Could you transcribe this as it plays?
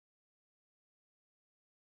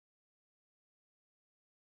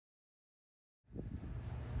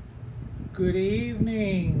Good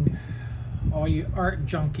evening, all you art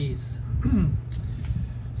junkies.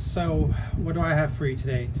 So, what do I have for you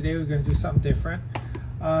today? Today we're going to do something different.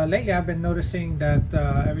 Lately I've been noticing that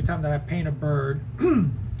every time that I paint a bird,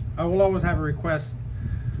 I will always have a request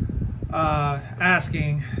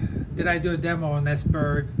asking, did I do a demo on this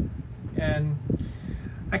bird? And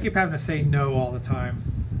I keep having to say no all the time.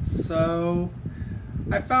 So,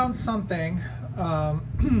 I found something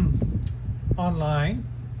online.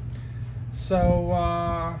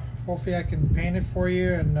 So hopefully I can paint it for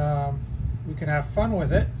you and we can have fun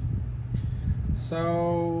with it.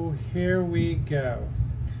 So here we go.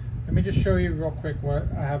 Let me just show you real quick what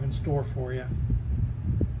I have in store for you.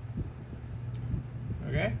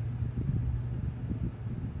 Okay.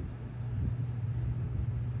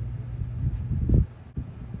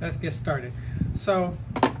 Let's get started. So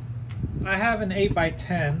I have an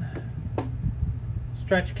 8x10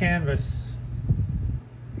 stretch canvas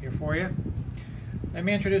here for you. Let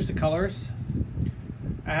me introduce the colors.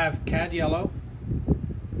 I have cad yellow,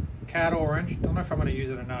 cad orange. Don't know if I'm going to use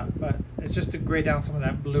it or not, but it's just to gray down some of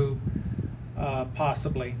that blue,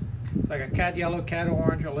 possibly. So I got cad yellow, cad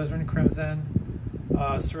orange, alizarin crimson,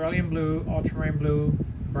 cerulean blue, ultramarine blue,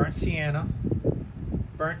 burnt sienna,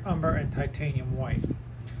 burnt umber, and titanium white.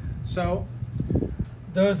 So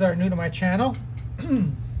those that are new to my channel,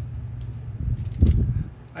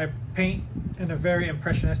 I paint in a very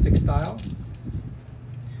impressionistic style.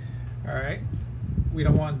 All right, we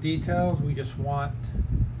don't want details, we just want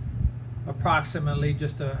approximately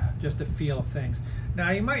just a feel of things. Now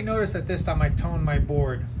you might notice that this time I toned my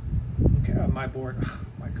board, okay,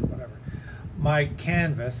 my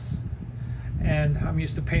canvas, and I'm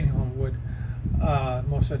used to painting on wood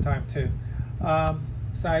most of the time too.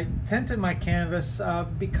 So I tinted my canvas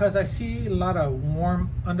because I see a lot of warm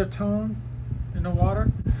undertone in the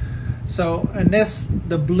water. So, and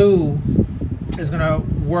the blue is gonna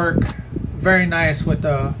work very nice with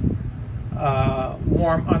the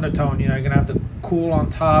warm undertone. You know, you're gonna have the cool on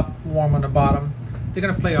top, warm on the bottom. They're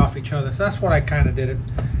gonna play off each other. So that's what I kind of did.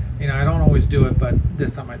 You know, I don't always do it, but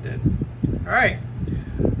this time I did. All right,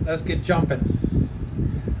 let's get jumping.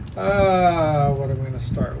 What am I gonna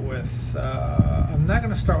start with? I'm not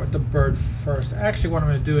gonna start with the bird first. Actually, what I'm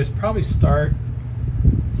gonna do is probably start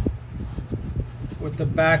with the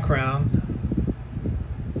background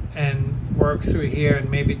and work through here and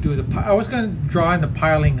maybe do the, I was going to draw in the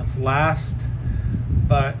pilings last,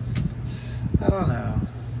 but I don't know.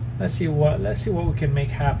 Let's see what we can make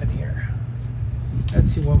happen here. Let's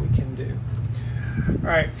see what we can do. All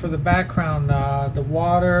right, for the background, the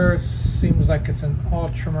water seems like it's an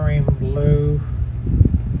ultramarine blue,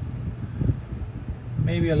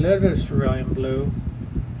 maybe a little bit of cerulean blue,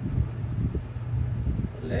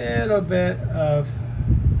 a little bit of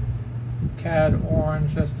cad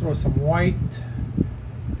orange. Let's throw some white.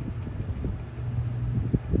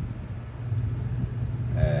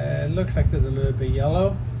 It looks like there's a little bit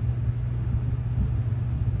yellow.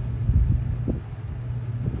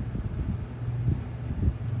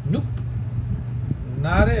 Nope,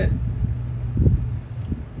 not it.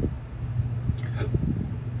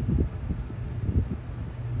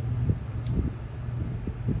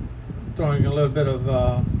 Throwing a little bit of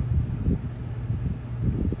a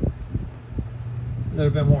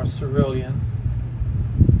little bit more cerulean.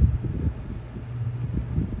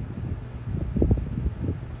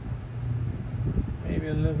 Maybe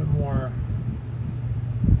a little bit more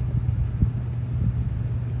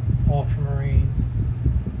ultramarine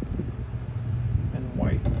and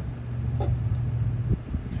white.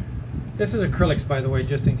 This is acrylics, by the way,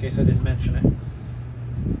 just in case I didn't mention it.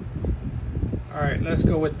 All right, let's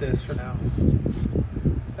go with this for now.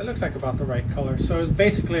 It looks like about the right color. So it's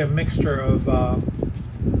basically a mixture of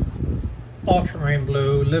ultramarine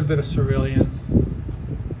blue, a little bit of cerulean,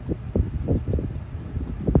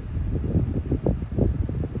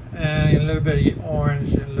 and a little bit of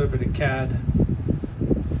orange, and a little bit of cad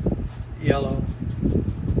yellow.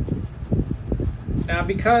 Now,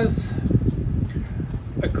 because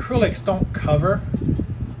acrylics don't cover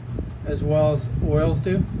as well as oils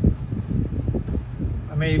do,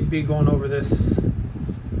 I may be going over this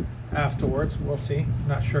afterwards. We'll see.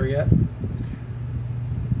 Not sure yet.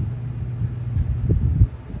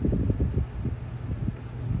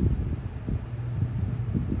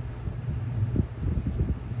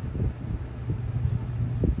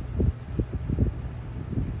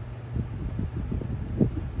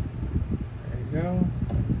 There you go.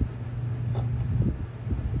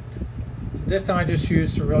 So this time I just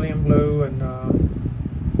used cerulean blue and a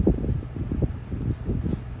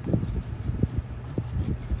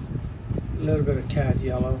little bit of cad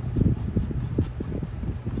yellow.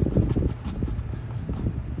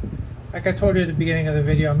 Like I told you at the beginning of the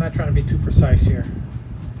video, I'm not trying to be too precise here.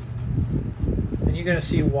 And you're going to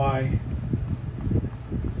see why.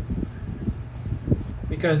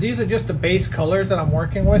 Because these are just the base colors that I'm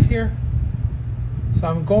working with here. So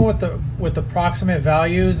I'm going with the approximate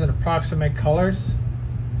values and approximate colors.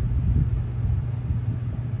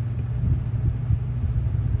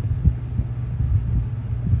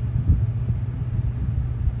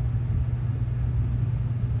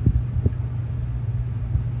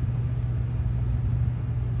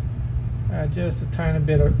 Add just a tiny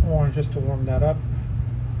bit of orange just to warm that up.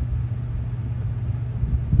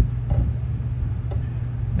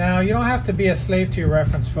 Now, you don't have to be a slave to your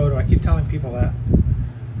reference photo. I keep telling people that.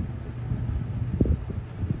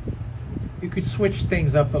 You could switch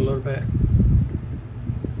things up a little bit.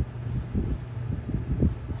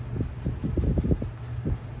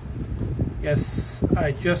 Yes,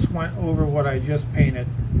 I just went over what I just painted.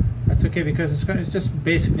 That's okay because it's just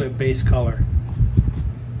basically a base color.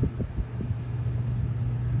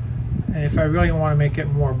 And if I really want to make it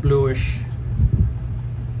more bluish,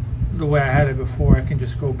 the way I had it before, I can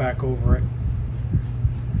just go back over it.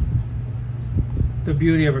 The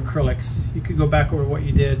beauty of acrylics, you could go back over what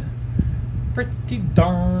you did pretty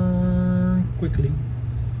darn quickly.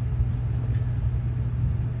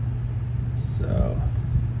 So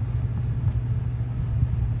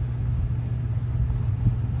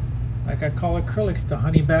like I call acrylics the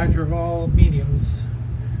honey badger of all mediums.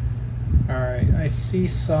 Alright, I see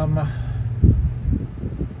some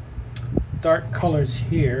dark colors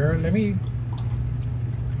here. Let me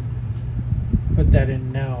put that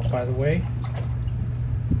in now, by the way.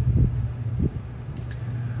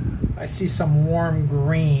 I see some warm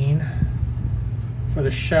green for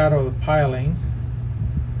the shadow of the piling.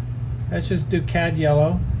 Let's just do cad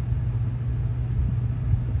yellow.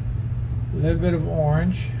 A little bit of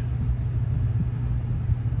orange.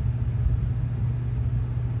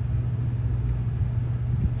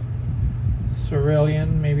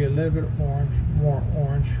 Cerulean, maybe a little bit of orange, more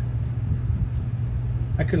orange.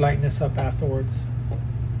 I could lighten this up afterwards.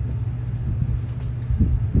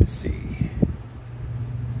 Let's see.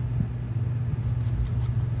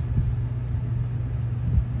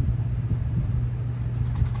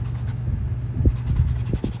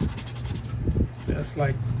 Just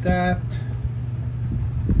like that.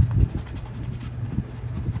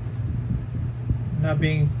 Not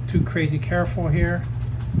being too crazy careful here.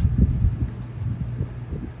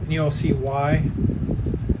 You'll see why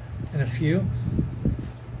in a few.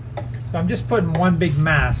 So I'm just putting one big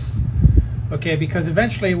mass, okay, because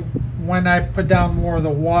eventually when I put down more of the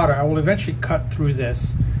water, I will eventually cut through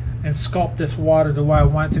this and sculpt this water the way I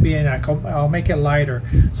want it to be, and I'll make it lighter.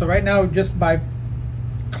 So right now, just by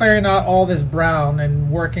clearing out all this brown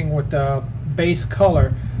and working with the base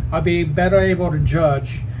color, I'll be better able to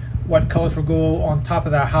judge what colors will go on top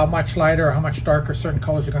of that, how much lighter or how much darker certain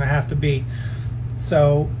colors are going to have to be.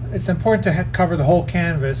 So it's important to cover the whole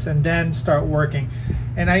canvas and then start working.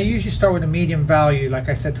 And I usually start with a medium value, like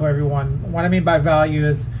I said to everyone. What I mean by value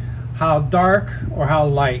is how dark or how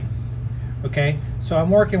light. Okay, so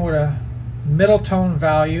I'm working with a middle tone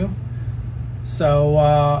value. So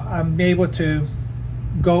I'm able to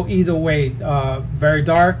go either way, very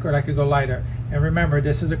dark, or I could go lighter. And remember,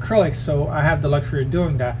 this is acrylic, so I have the luxury of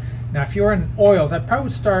doing that. Now, if you're in oils, I probably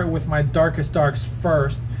would start with my darkest darks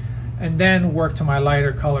first, and then work to my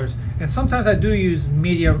lighter colors. And sometimes I do use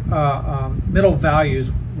medium, middle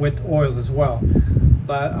values with oils as well.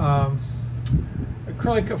 But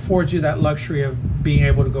acrylic affords you that luxury of being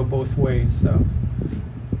able to go both ways. So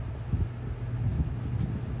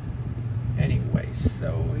anyway,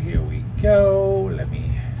 so here we go.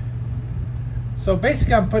 So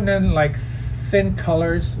basically I'm putting in like thin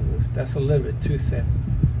colors. That's a little bit too thin.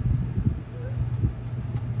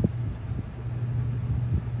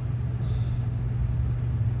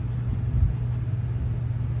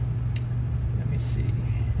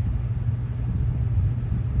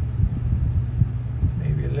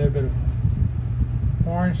 Bit of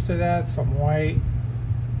orange to that, some white.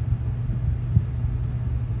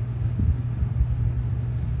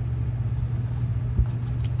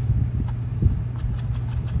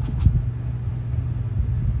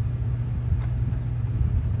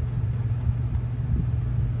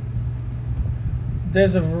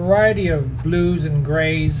 There's a variety of blues and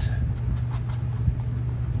grays,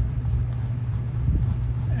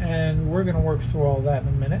 and we're going to work through all that in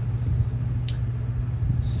a minute.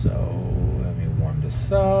 So let me warm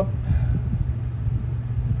this up.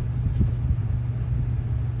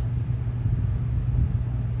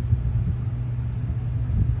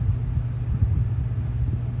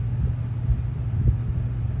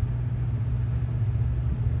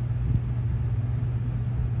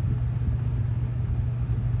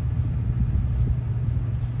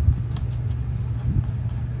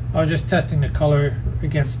 was just testing the color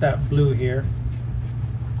against that blue here.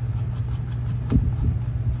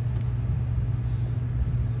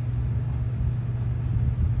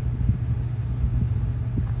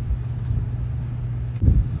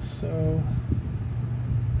 So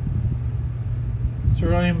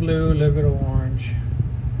cerulean blue, a little bit of orange,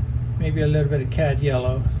 maybe a little bit of cad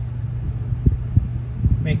yellow.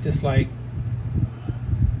 Make this like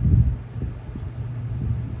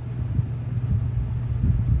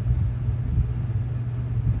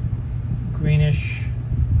greenish.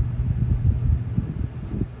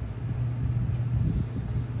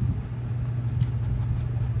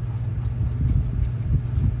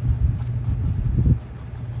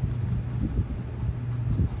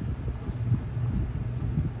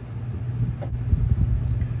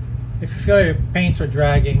 If you feel your paints are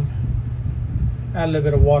dragging, add a little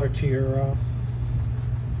bit of water to your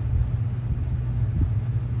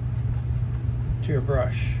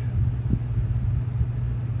brush.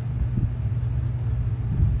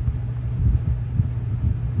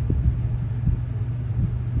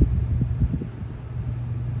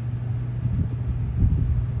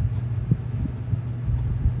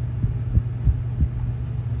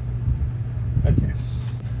 Okay,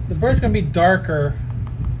 the bird's going to be darker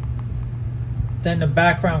than the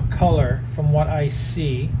background color from what I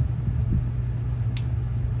see.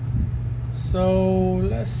 So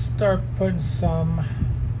let's start putting some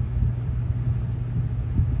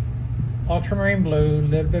ultramarine blue, a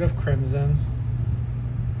little bit of crimson,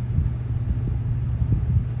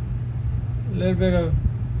 a little bit of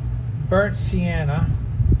burnt sienna.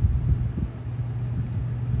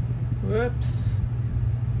 Whoops.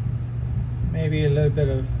 Maybe a little bit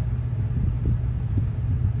of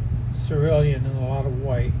cerulean and a lot of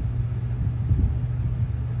white.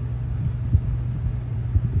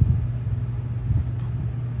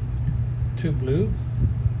 Too blue.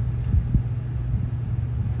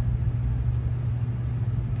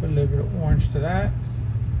 Put a little bit of orange to that.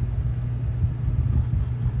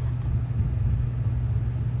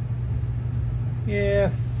 Yeah,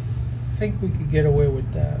 I think we could get away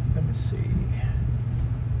with that. Let me see.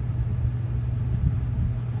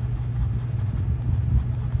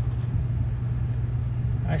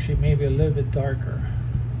 Actually, maybe a little bit darker.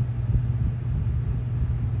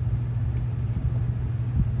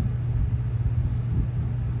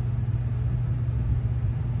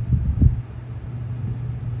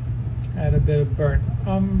 Add a bit of burnt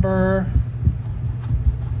umber.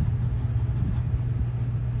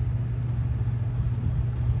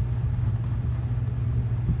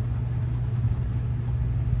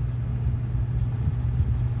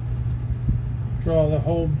 Draw the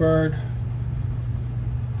whole bird.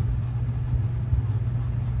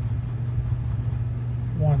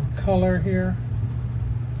 One color here.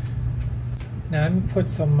 Now let me put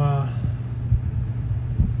some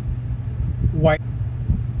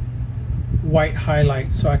white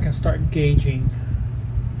highlight so I can start gauging.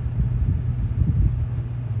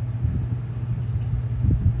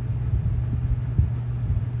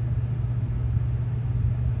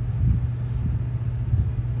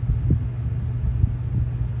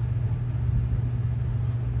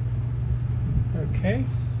 Okay.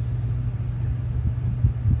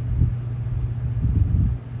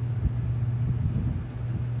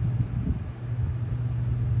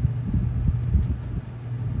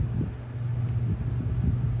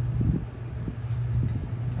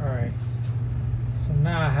 So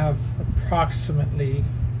now I have approximately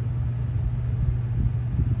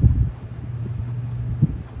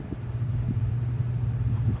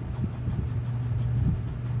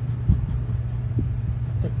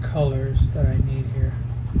the colors that I need here.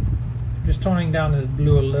 Just toning down this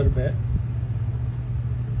blue a little bit.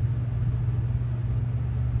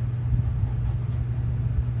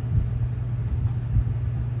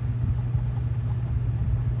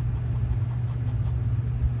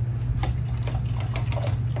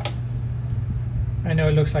 I know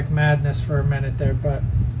it looks like madness for a minute there, but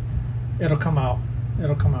it'll come out.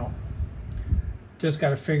 It'll come out. Just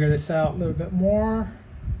got to figure this out a little bit more.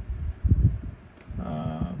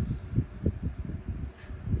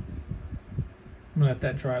 I'm gonna let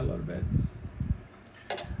that dry a little bit.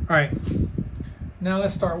 All right, now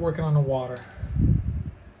let's start working on the water.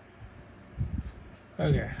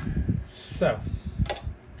 Okay, so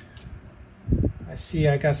I see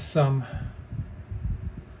I got some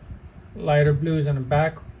lighter blues in the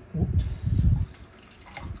back. Whoops.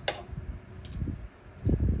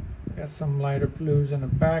 Got some lighter blues in the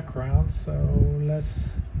background, so let's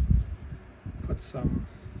put some,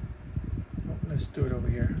 let's do it over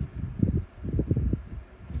here.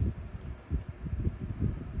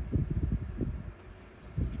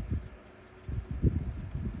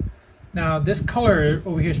 Now this color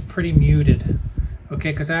over here is pretty muted,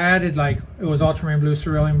 okay, because I added, like, it was ultramarine blue,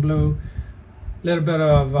 cerulean blue, a little bit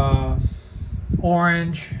of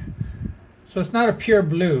orange, so it's not a pure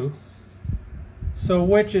blue, so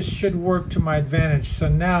which it should work to my advantage. So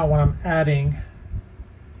now when I'm adding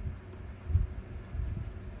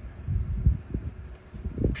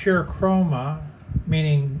pure chroma,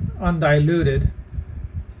 meaning undiluted,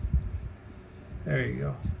 there you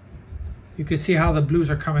go. You can see how the blues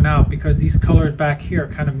are coming out because these colors back here are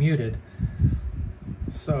kind of muted.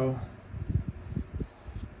 So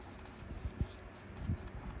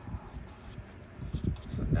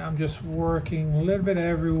now I'm just working a little bit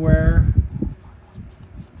everywhere.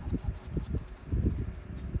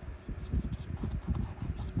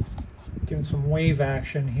 Giving some wave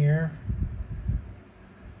action here.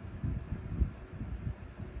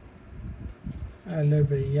 Add a little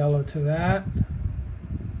bit of yellow to that.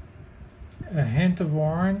 A hint of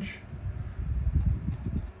orange.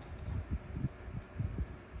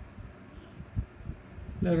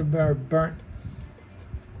 A little bit of burnt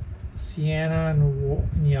sienna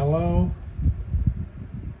and yellow.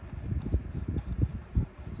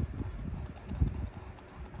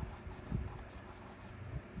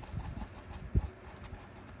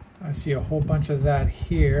 I see a whole bunch of that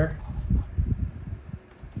here.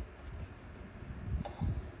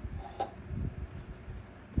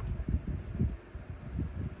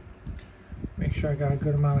 Make sure I got a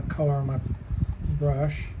good amount of color on my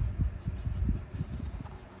brush.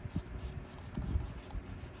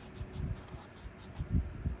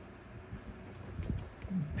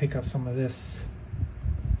 Pick up some of this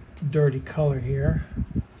dirty color here.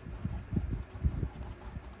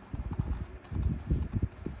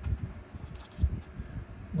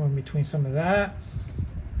 Going between some of that.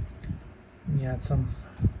 And you add some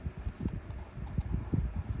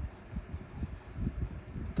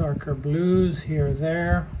darker blues here or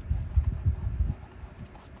there.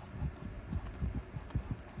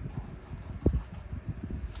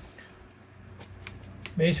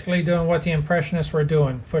 Basically doing what the Impressionists were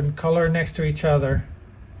doing, putting color next to each other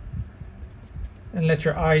and let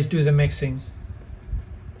your eyes do the mixing.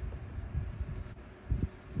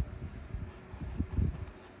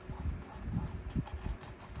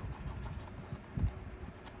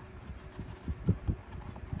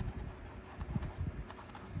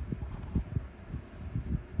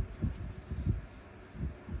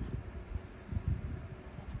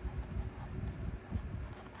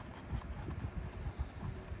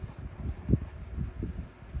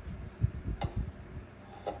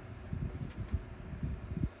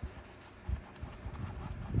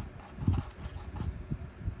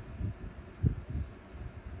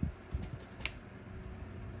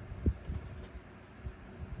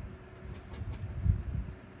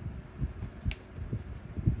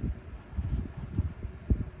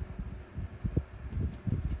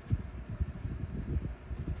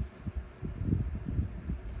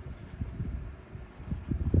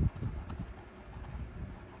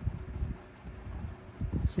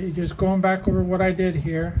 See, just going back over what I did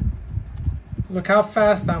here. Look how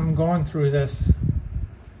fast I'm going through this.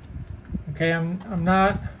 Okay, I'm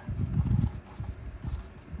not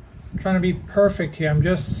trying to be perfect here. I'm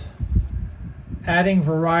just adding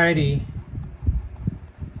variety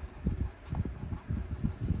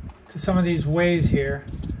to some of these waves here.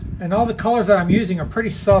 And all the colors that I'm using are pretty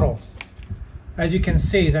subtle. As you can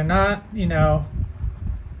see, they're not, you know,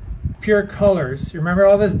 pure colors. You remember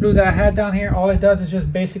all this blue that I had down here? All it does is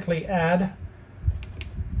just basically add.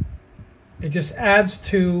 It just adds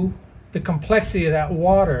to the complexity of that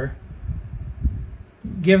water,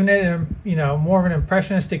 giving it, you know, more of an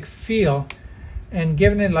impressionistic feel, and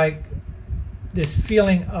giving it like this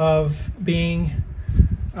feeling of being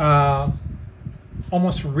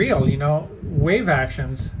almost real, you know, wave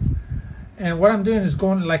actions. And what I'm doing is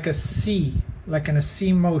going like a C, like in a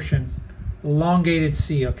C motion, elongated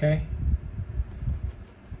C, okay?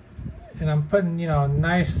 And I'm putting, you know,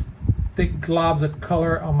 nice thick globs of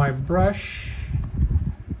color on my brush.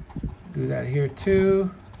 Do that here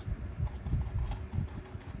too.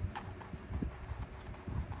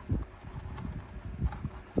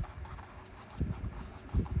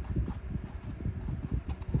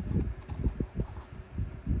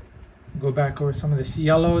 Go back over some of this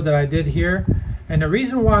yellow that I did here. And the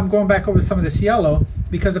reason why I'm going back over some of this yellow,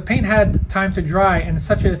 because the paint had time to dry and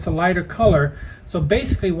it's a lighter color. So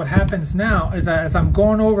basically what happens now is that as I'm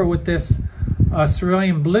going over with this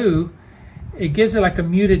cerulean blue, it gives it like a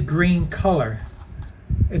muted green color.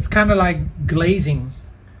 It's kind of like glazing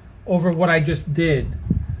over what I just did.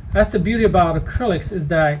 That's the beauty about acrylics, is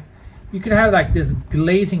that you can have like this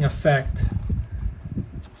glazing effect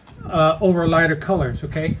over lighter colors.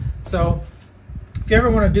 Okay, so if you ever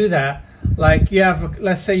want to do that, like you have,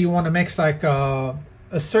 let's say you want to mix like a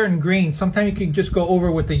certain green, sometimes you can just go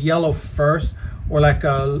over with the yellow first, or like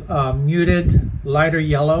a muted lighter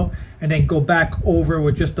yellow, and then go back over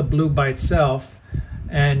with just the blue by itself,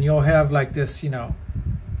 and you'll have like this, you know,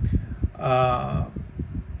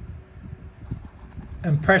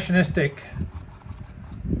 impressionistic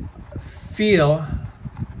feel,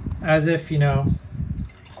 as if, you know,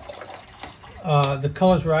 the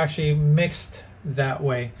colors were actually mixed that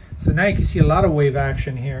way. So now you can see a lot of wave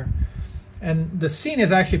action here, and the scene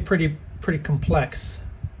is actually pretty complex.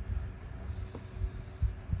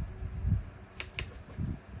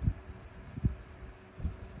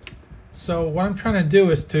 So what I'm trying to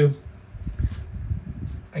do is to,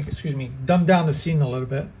 excuse me, dumb down the scene a little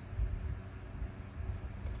bit.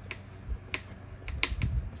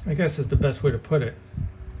 I guess is the best way to put it,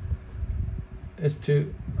 is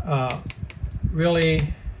to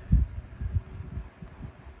really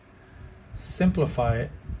simplify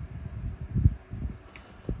it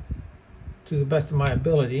to the best of my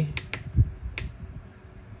ability.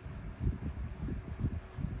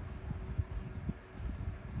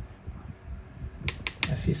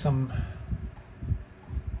 I see some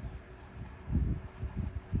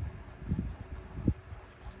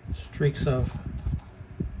streaks of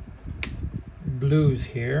blues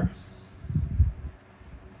here.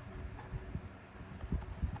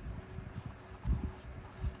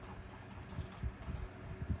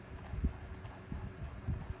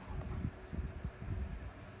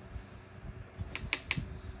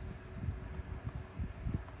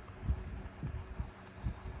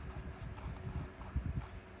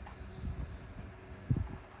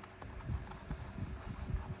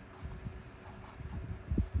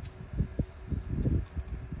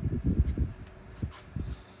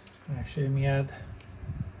 Actually, let me add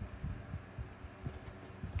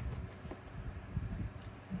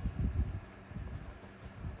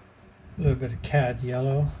a little bit of cad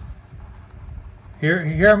yellow. Here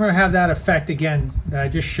I'm going to have that effect again that I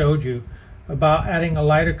just showed you about adding a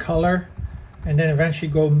lighter color and then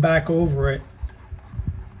eventually going back over it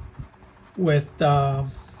with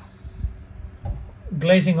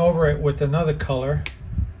glazing over it with another color,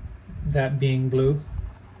 that being blue.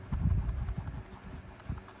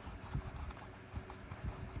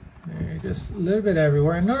 Just a little bit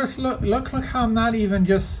everywhere. And notice, look how I'm not even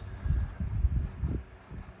just,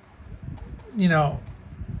 you know,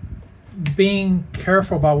 being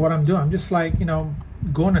careful about what I'm doing. I'm just like, you know,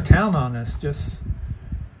 going to town on this. Just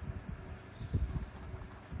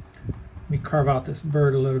let me carve out this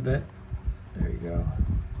bird a little bit. There you go.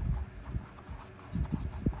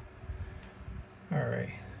 All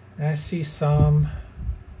right. And I see some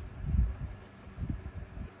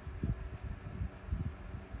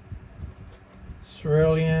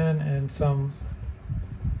cerulean and some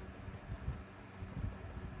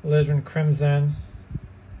alizarin crimson.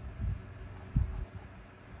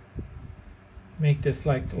 Make this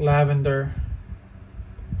like lavender,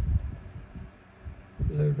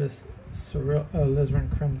 a little bit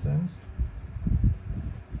alizarin crimson,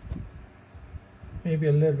 maybe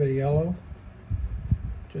a little bit of yellow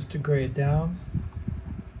just to gray it down.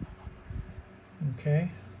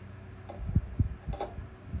 Okay.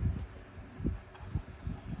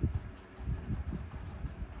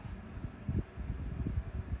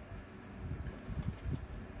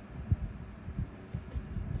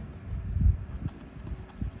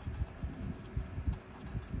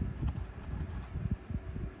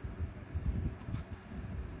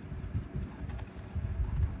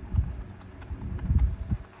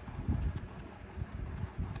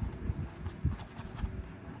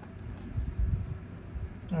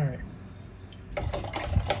 All right.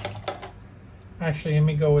 Actually, let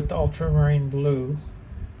me go with the ultramarine blue.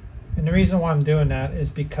 And the reason why I'm doing that is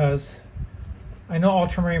because I know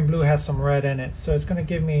ultramarine blue has some red in it, so it's going to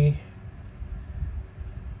give me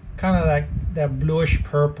kind of like that bluish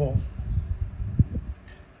purple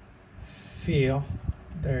feel.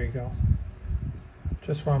 There you go.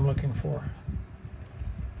 Just what I'm looking for.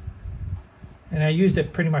 And I used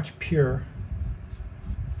it pretty much pure.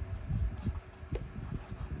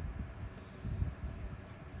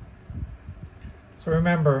 So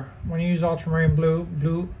remember, when you use ultramarine blue,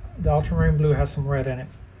 the ultramarine blue has some red in it.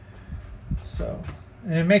 So,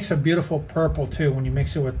 and it makes a beautiful purple too when you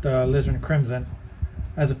mix it with alizarin crimson,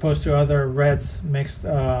 as opposed to other reds mixed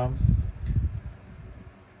with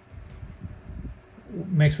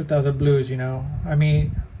other blues. You know, I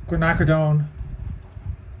mean, quinacridone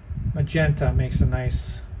magenta makes a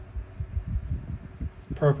nice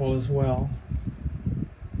purple as well.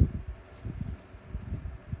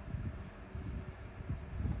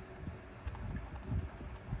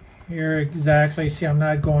 here exactly. See, I'm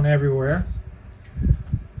not going everywhere.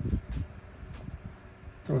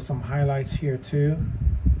 Throw some highlights here too.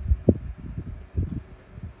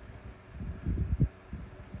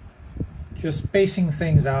 Just spacing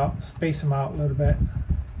things out, space them out a little bit.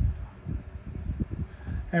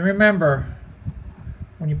 And remember,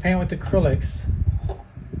 when you paint with acrylics,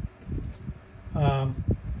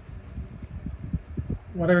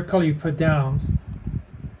 whatever color you put down,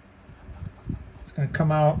 it's going to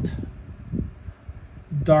come out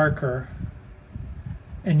darker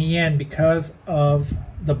in the end because of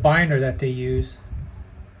the binder that they use,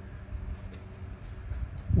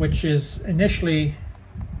 which is initially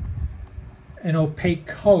an opaque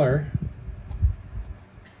color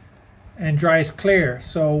and dries clear.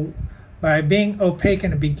 So by being opaque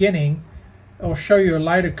in the beginning, it'll show you a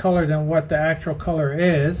lighter color than what the actual color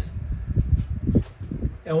is,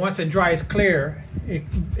 and once it dries clear,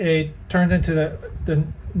 it turns into the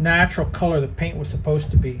natural color the paint was supposed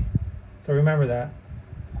to be. So remember that.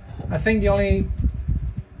 I think the only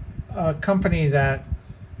company that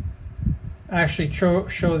actually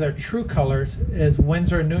show their true colors is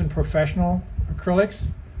Winsor & Newton Professional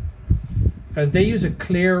Acrylics, because they use a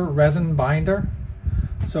clear resin binder.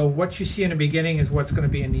 So what you see in the beginning is what's going to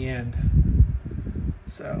be in the end.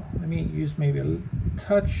 So let me use maybe a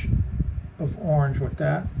touch of orange with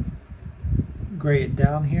that. Gray it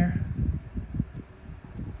down here.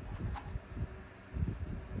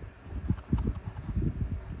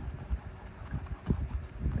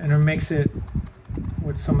 And it makes it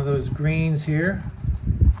with some of those greens here.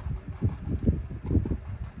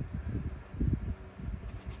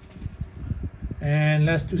 And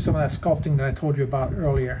let's do some of that sculpting that I told you about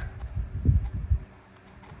earlier.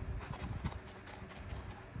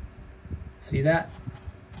 See that?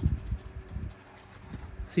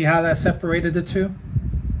 See how that separated the two?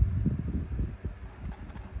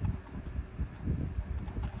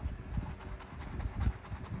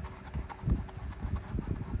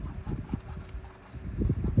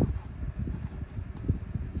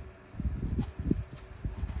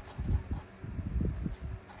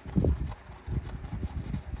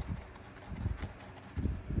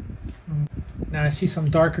 Now I see some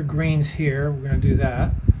darker greens here. We're going to do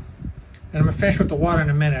that. And I'm going to finish with the water in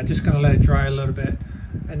a minute. I'm just going to let it dry a little bit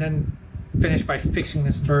and then finish by fixing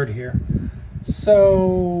this bird here.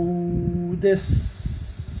 So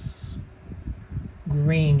this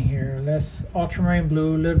green here, let's ultramarine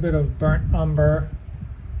blue, a little bit of burnt umber,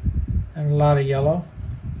 and a lot of yellow.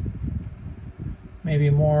 Maybe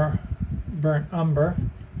more burnt umber.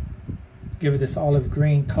 Give it this olive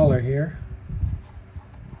green color here.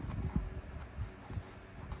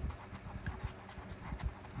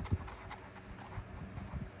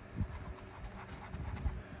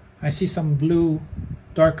 I see some blue,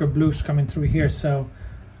 darker blues coming through here, so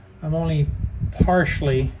I'm only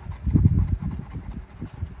partially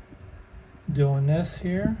doing this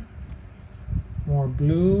here. More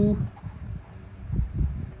blue.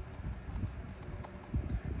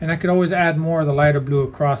 And I could always add more of the lighter blue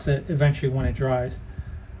across it eventually when it dries.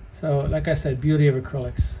 So like I said, beauty of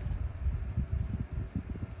acrylics.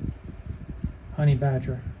 Honey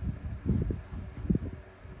badger.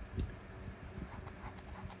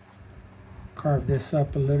 Carve this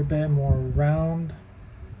up a little bit more round.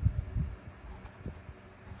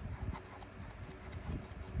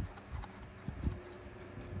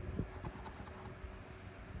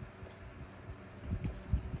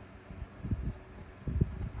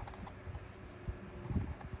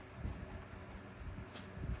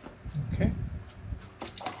 Okay.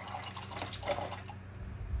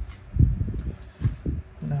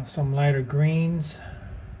 Now some lighter greens.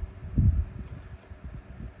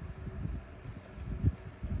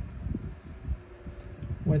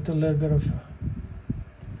 With a little bit of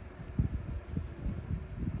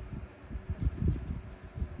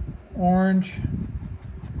orange.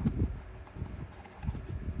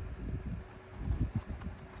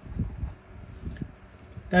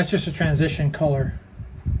 That's just a transition color.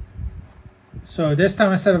 So this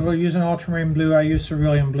time, instead of using ultramarine blue, I use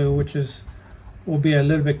cerulean blue, which will be a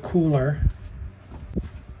little bit cooler.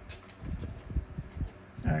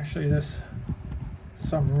 Actually, there's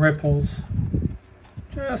some ripples.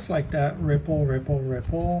 Just like that, ripple, ripple,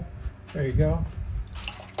 ripple. There you go.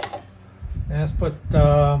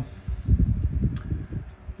 Now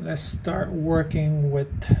let's start working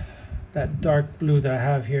with that dark blue that I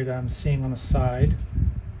have here that I'm seeing on the side.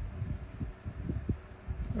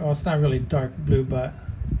 Well, it's not really dark blue, but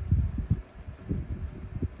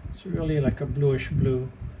it's really like a bluish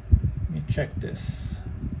blue. Let me check this.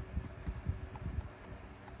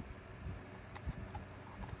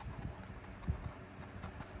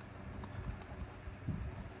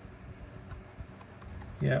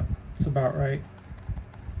 Yeah, it's about right.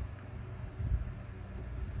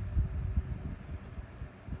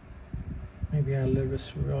 Maybe add a little bit of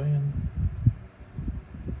cerulean.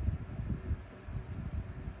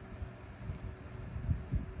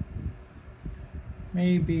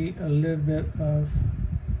 Maybe a little bit of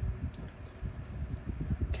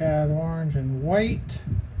cad orange and white.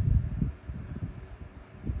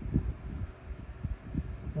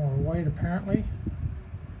 More white apparently.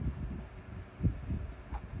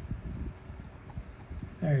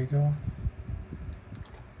 There you go.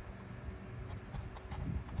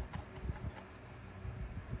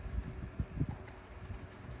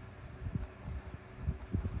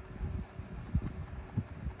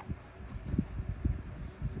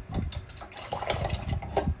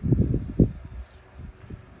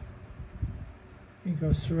 You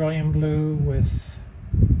go cerulean blue with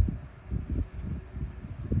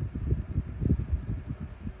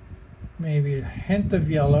maybe a hint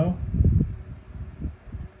of yellow.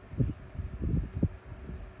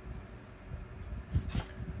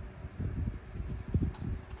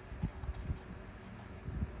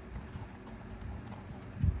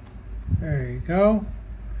 There you go,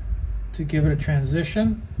 to give it a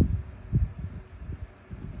transition.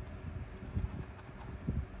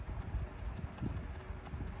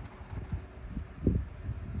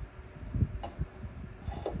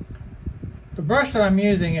 The brush that I'm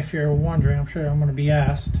using, if you're wondering, I'm sure I'm going to be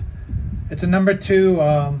asked, it's a number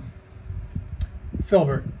 2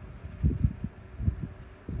 filbert.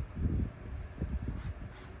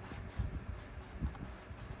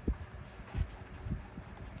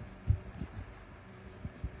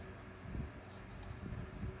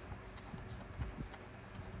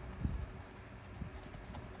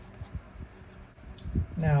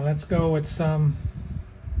 Now let's go with some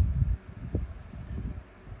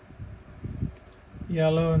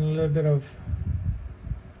yellow and a little bit of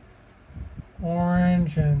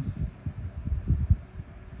orange and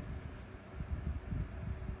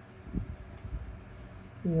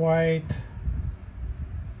white,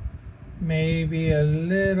 maybe a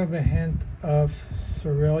little bit hint of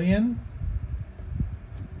cerulean.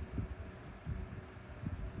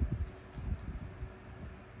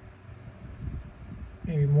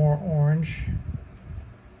 Maybe more orange,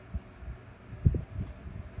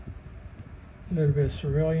 a little bit of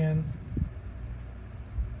cerulean.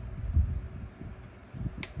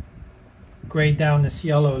 Grade down this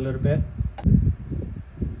yellow a little bit.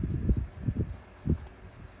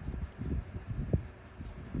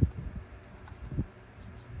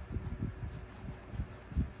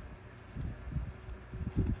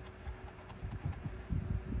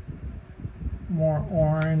 More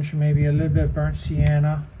orange, maybe a little bit of burnt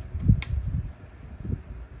sienna.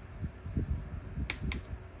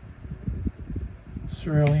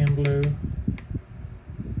 Cerulean blue.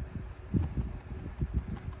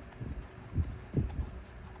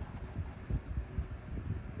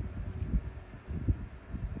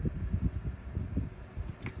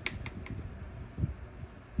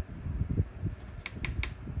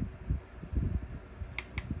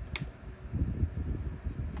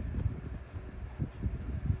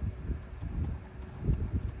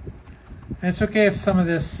 And it's okay if some of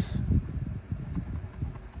this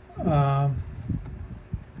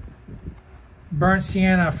burnt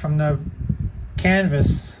sienna from the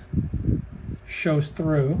canvas shows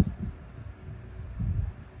through.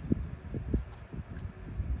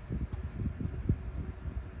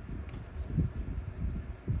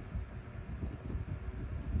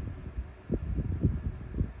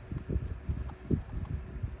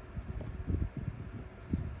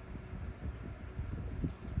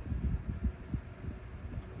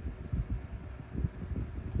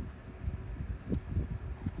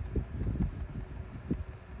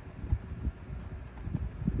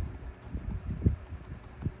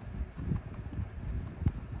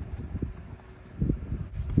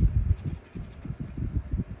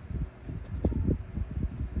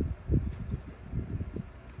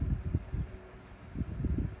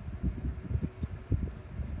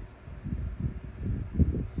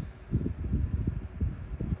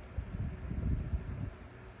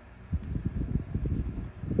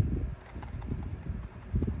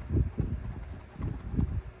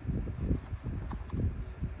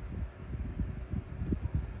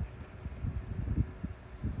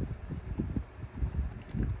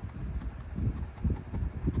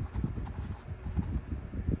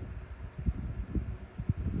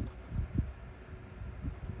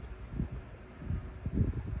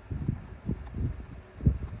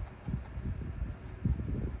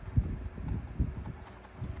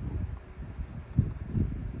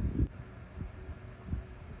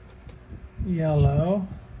 yellow,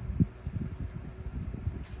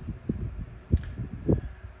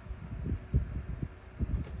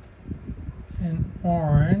 and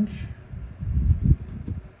orange.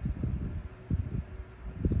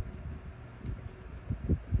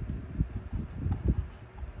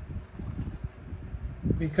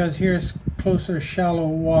 Because here's closer to shallow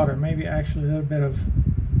water, maybe actually a little bit of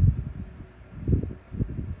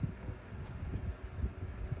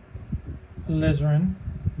alizarin,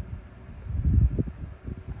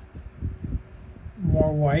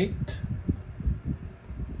 more white,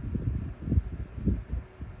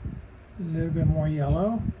 a little bit more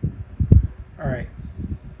yellow. All right,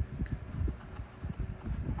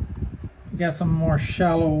 we got some more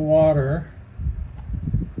shallow water.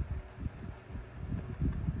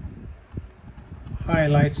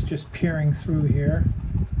 Highlights just peering through here.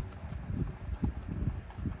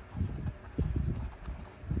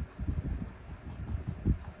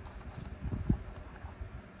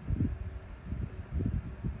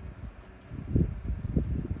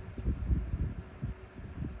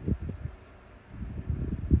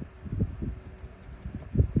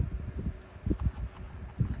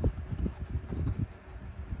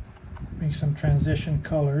 Make some transition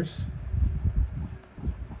colors.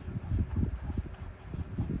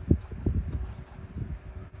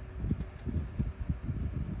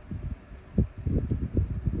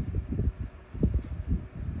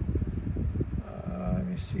 Let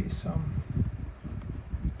me see some.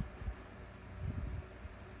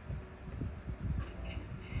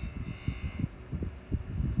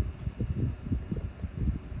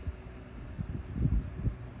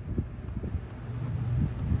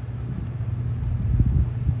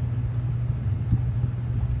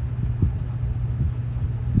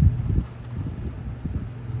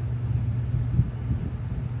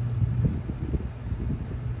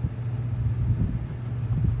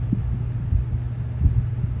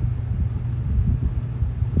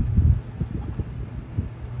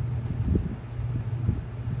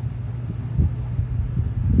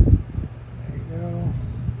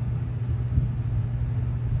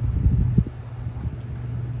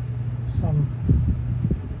 Some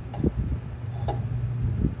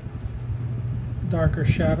darker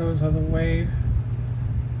shadows of the wave.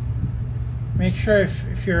 Make sure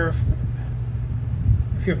if your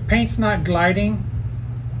paint's not gliding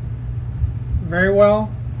very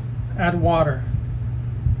well, add water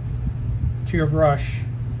to your brush.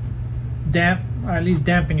 At least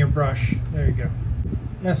dampen your brush. There you go.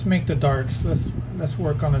 Let's make the darks. Let's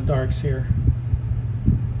work on the darks here.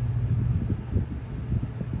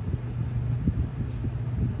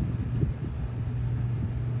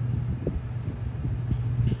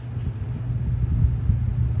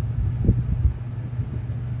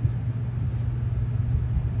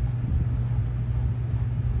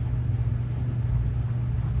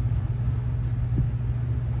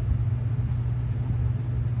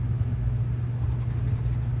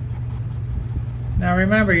 Now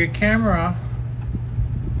remember, your camera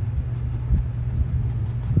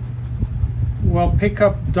will pick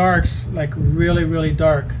up darks like really, really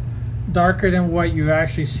dark. Darker than what you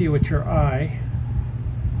actually see with your eye.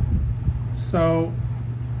 So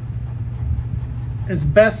it's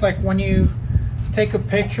best, like when you take a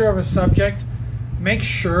picture of a subject, make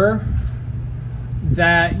sure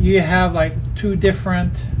that you have like two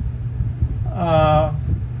different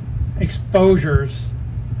exposures.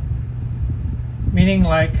 Meaning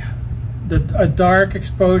like a dark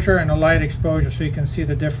exposure and a light exposure, so you can see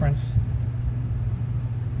the difference.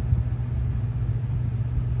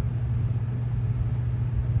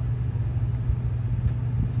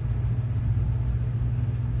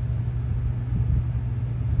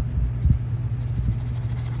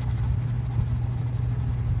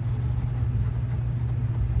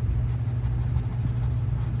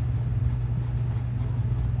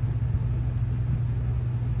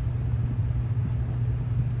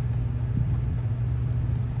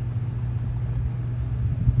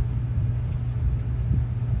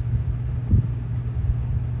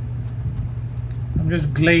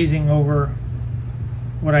 Just glazing over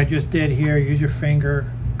what I just did here. Use your finger,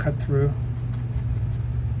 cut through.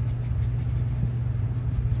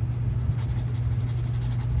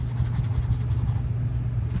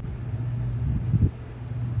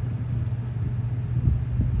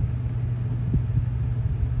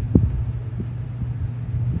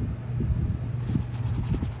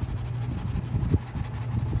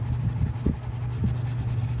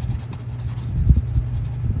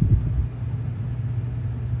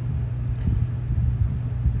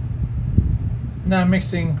 Now I'm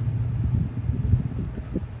mixing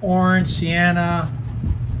orange, sienna,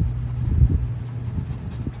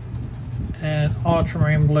 and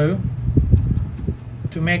ultramarine blue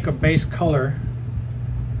to make a base color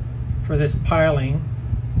for this piling.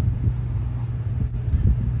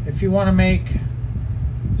 If you want to make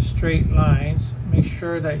straight lines, make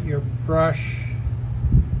sure that your brush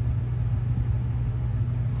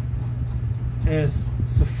is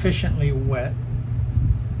sufficiently wet.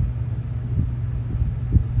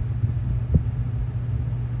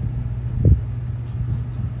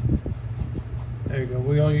 There you go.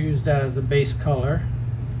 We'll use that as a base color.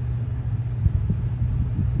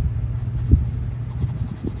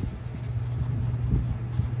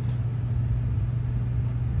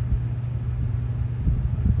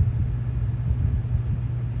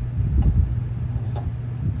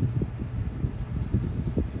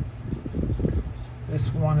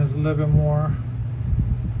 This one is a little bit more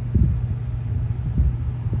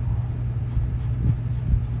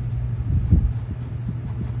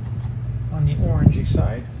on the orangey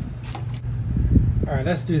side. All right,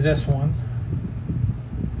 let's do this one.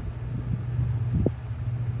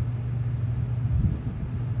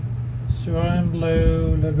 Cerulean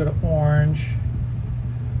blue, a little bit of orange.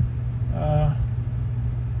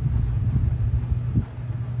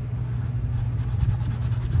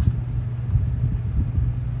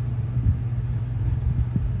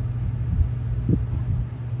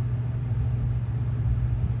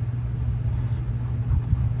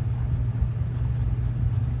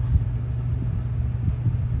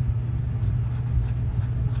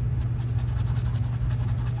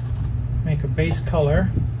 Make a base color.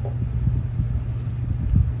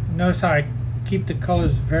 Notice how I keep the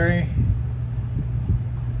colors very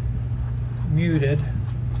muted.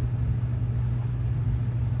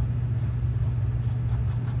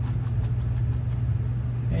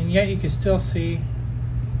 And yet you can still see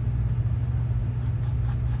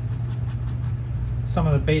some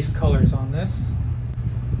of the base colors on this.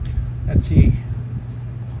 Let's see.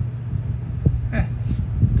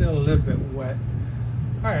 Still a little bit wet.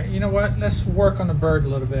 All right, you know what? Let's work on the bird a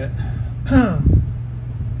little bit.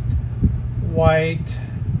 White,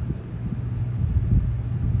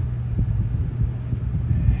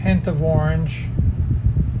 hint of orange.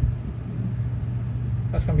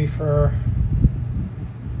 That's gonna be for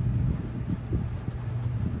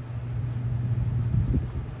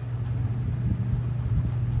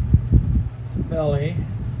the belly.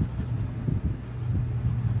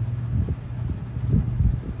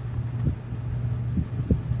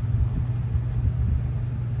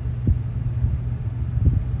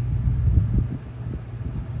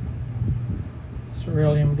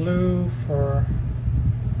 Cerulean blue for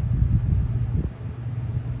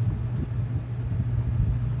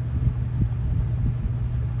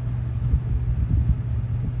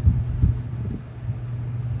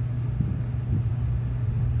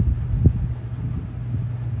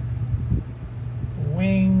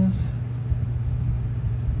wings.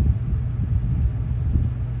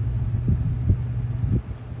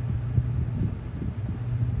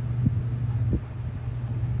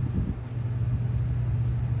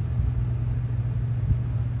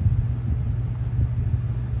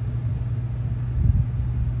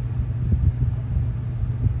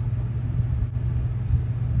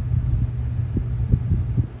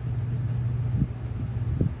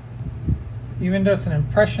 Even though it's an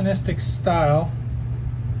impressionistic style,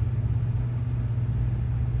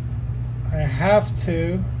 I have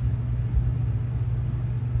to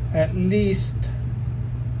at least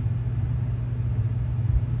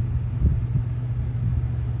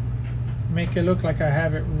make it look like I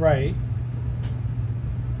have it right.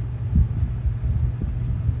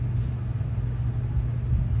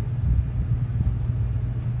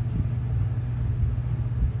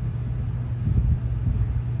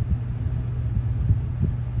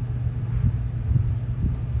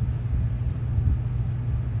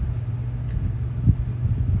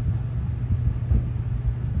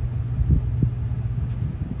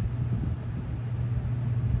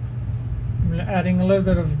 Adding a little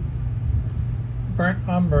bit of burnt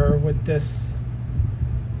umber with this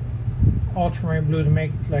ultramarine blue to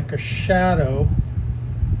make like a shadow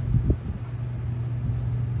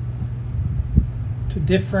to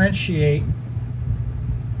differentiate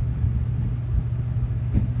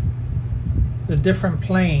the different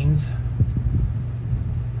planes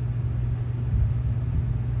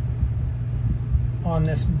on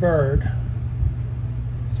this bird.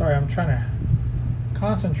 Sorry, I'm trying to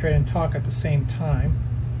concentrate and talk at the same time.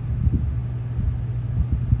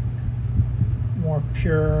 More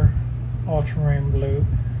pure ultramarine blue.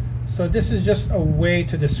 So this is just a way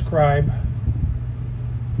to describe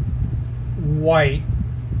white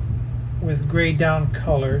with grayed down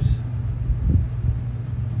colors.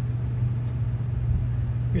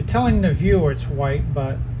 telling the viewer it's white,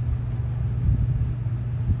 but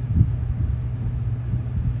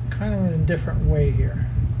kind of in a different way here.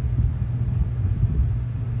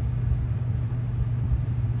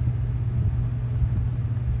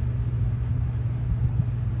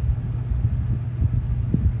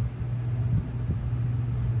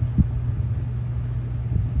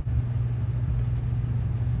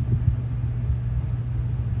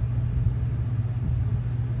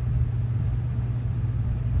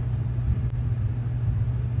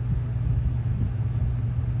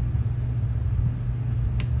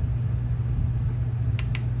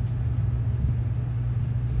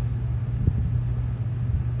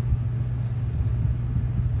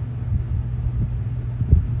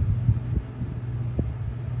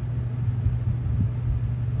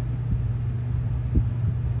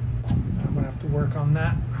 To work on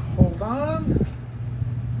that. Hold on.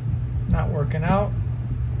 Not working out.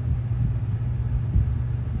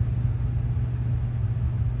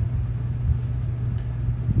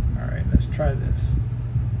 All right, let's try this.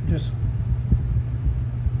 Just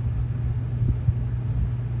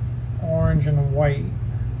orange and white.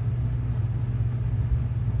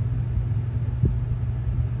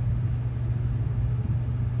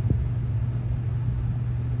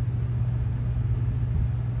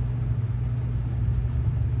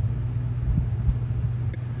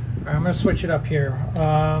 I'm going to switch it up here.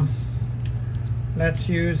 Let's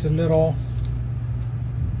use a little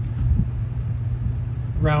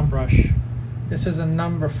round brush. This is a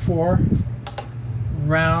number 4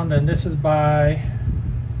 round, and this is by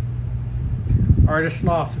Artist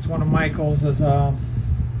Loft. It's one of Michael's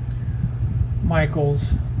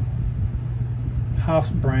house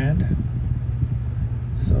brand.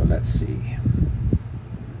 So let's see.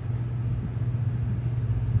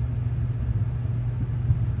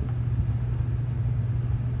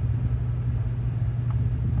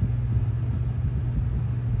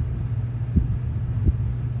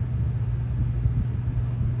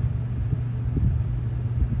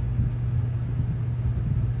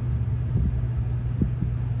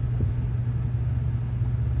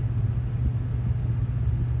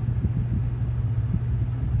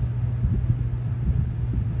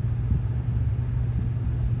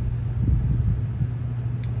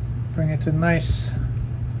 Bring it to a nice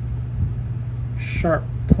sharp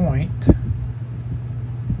point.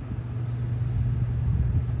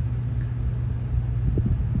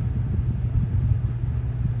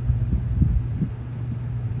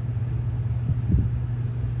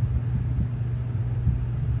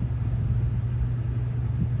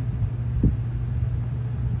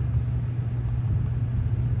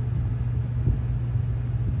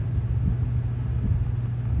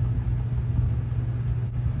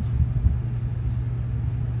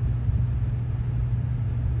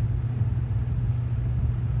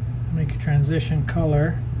 Make a transition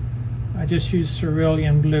color. I just use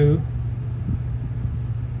cerulean blue.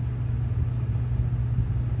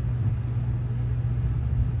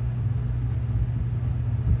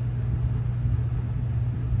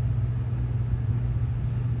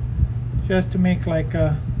 Just to make like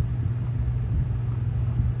a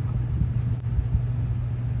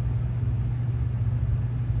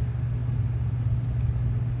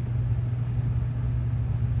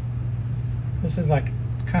this is like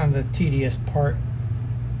kind of the tedious part.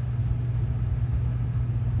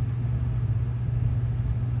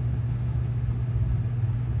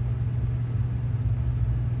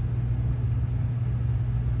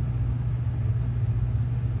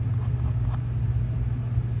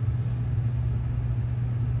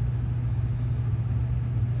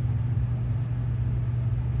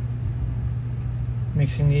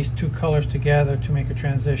 Mixing these two colors together to make a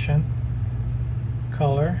transition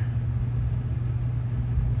color.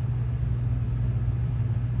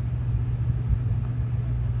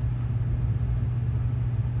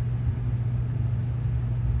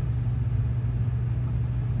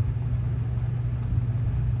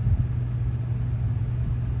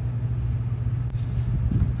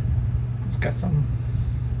 Got some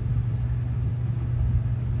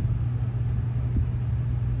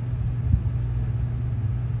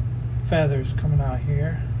feathers coming out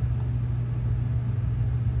here.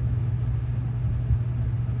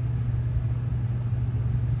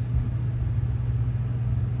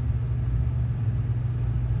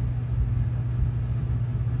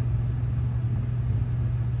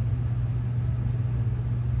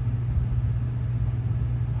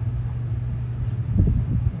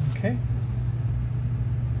 Okay.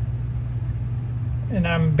 And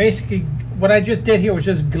I'm basically, what I just did here was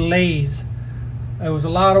just glaze. There was a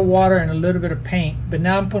lot of water and a little bit of paint, but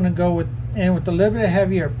now I'm going to go with a little bit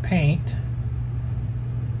heavier paint.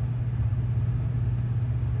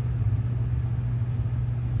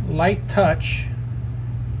 light touch,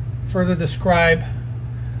 further describe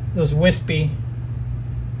those wispy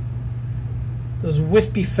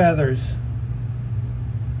feathers.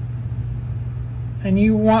 And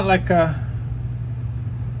you want like a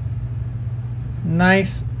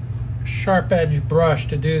nice sharp edge brush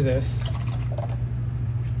to do this.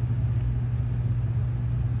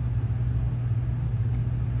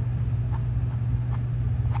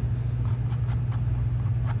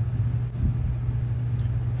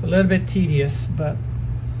 It's a little bit tedious, but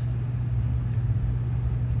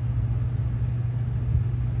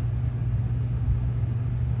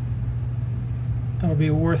it'll be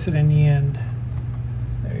worth it in the end.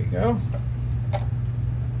 There you go.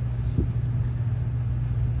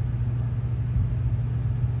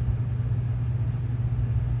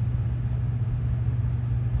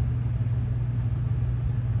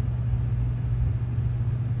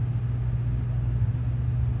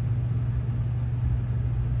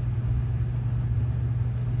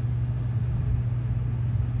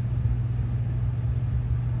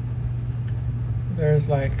 There's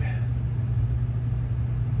like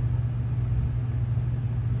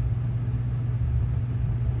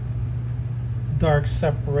dark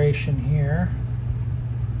separation here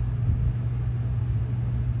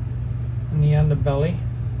in the underbelly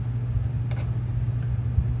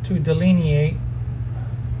to delineate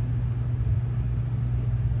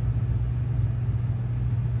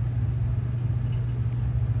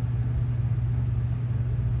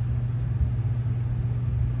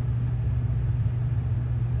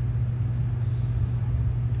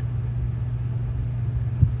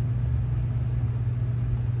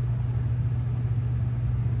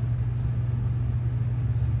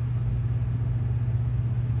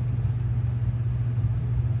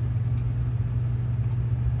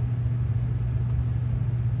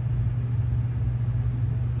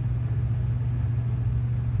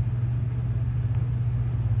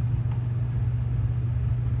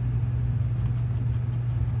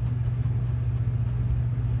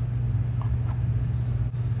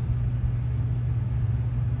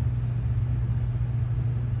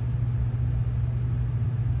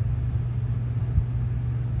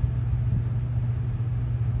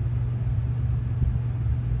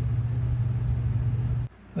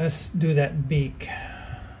Let's do that beak.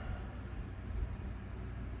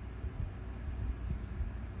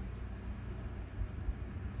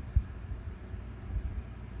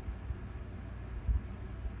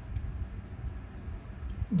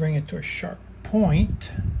 Bring it to a sharp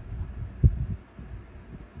point.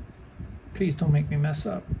 Please don't make me mess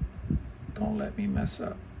up. Don't let me mess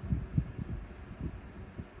up.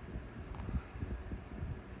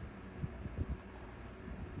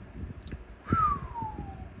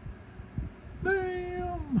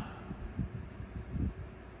 Bam!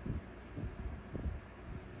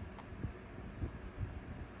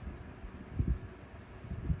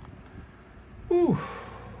 Ooh,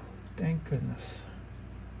 thank goodness.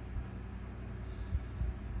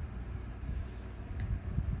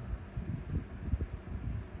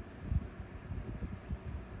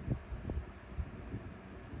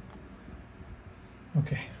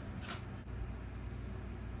 Okay.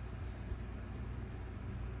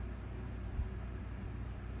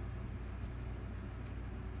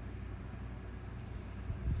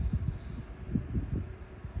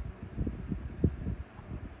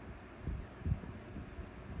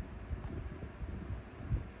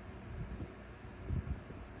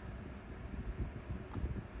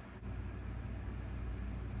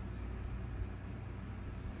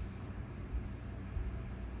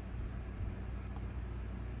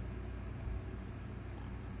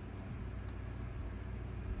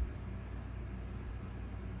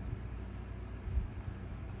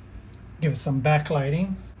 Give it some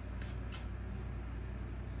backlighting.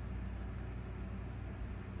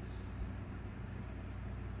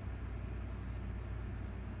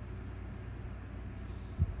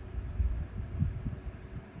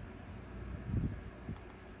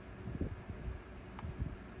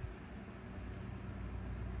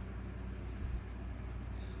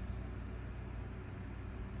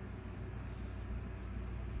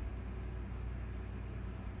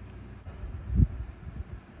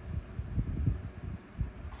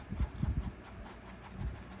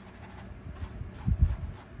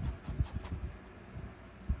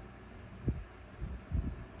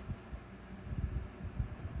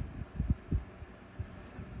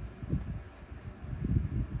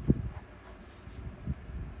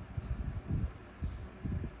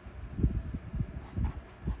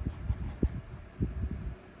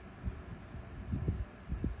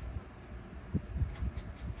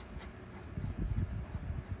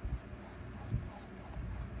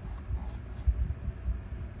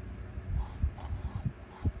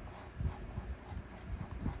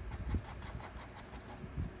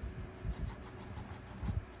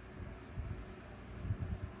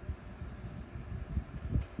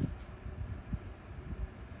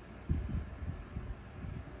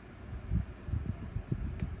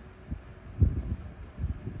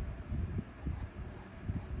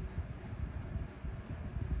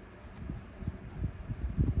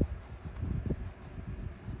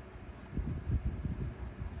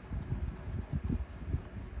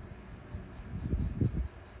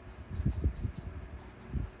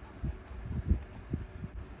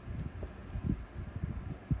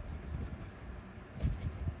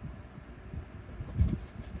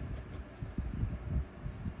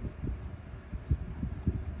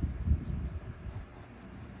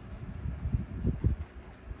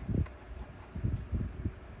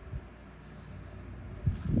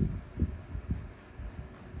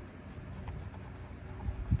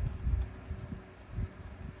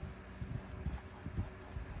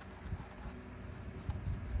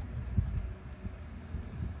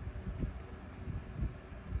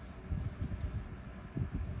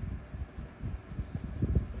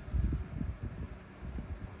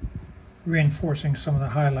 reinforcing some of the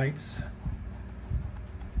highlights.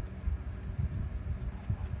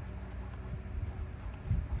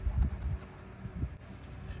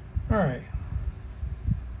 All right.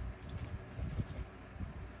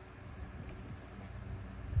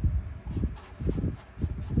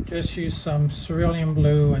 Just use some cerulean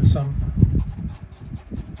blue and some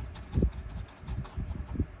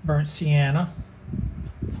burnt sienna.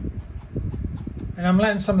 And I'm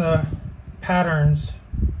letting some of the patterns,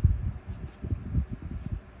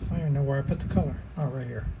 I don't even know where I put the color. Oh, right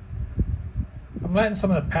here. I'm letting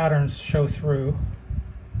some of the patterns show through.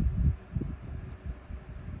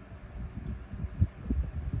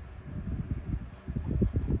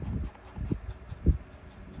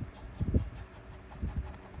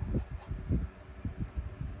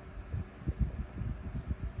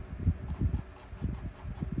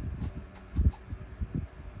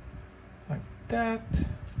 Like that.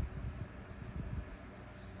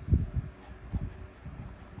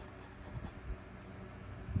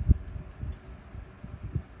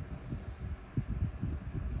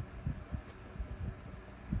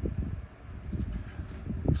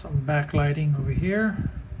 Some backlighting over here.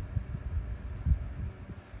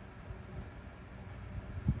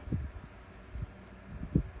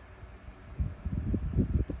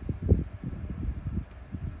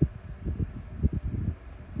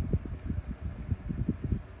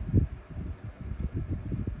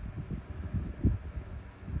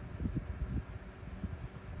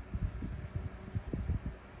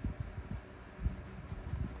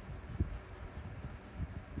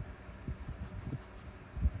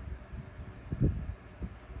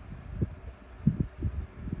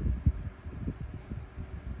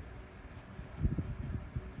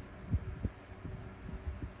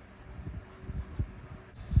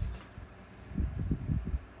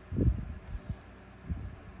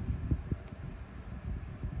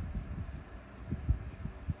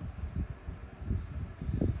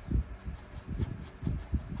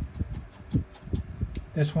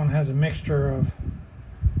 This one has a mixture of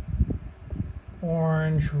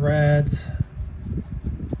orange, reds.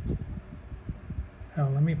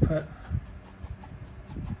 Hell, let me put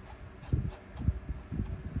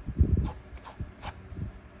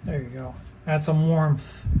there you go. Add some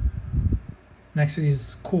warmth next to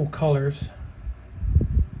these cool colors.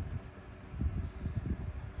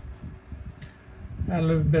 Add a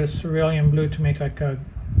little bit of cerulean blue to make like a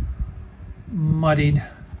muddied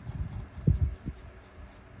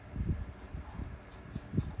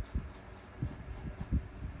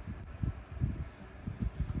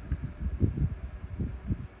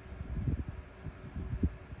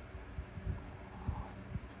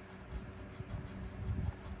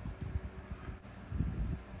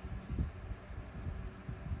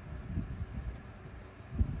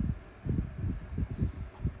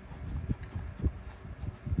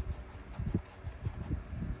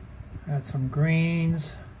add some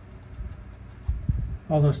greens,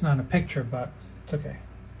 although it's not a picture, but it's okay.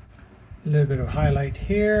 A little bit of highlight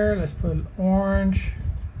here. Let's put orange.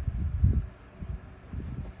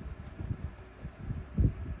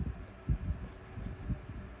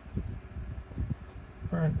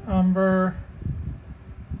 Burnt umber,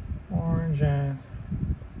 orange, and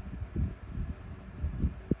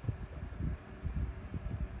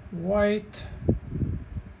white.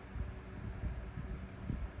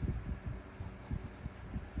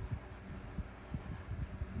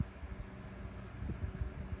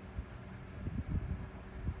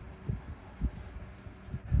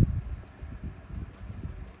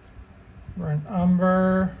 Burnt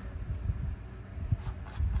umber,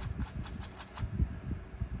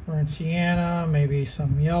 burnt sienna, maybe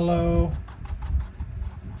some yellow.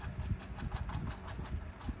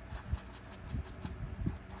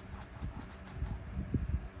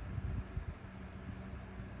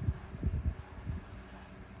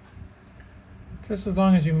 Just as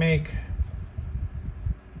long as you make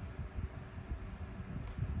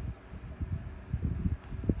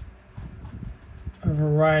a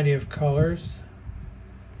variety of colors.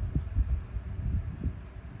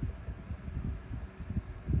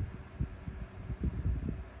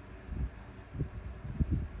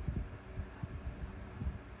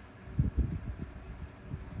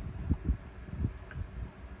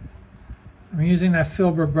 I'm using that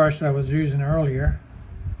filbert brush that I was using earlier.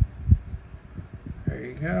 There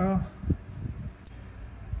you go.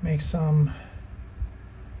 Make some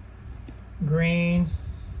green.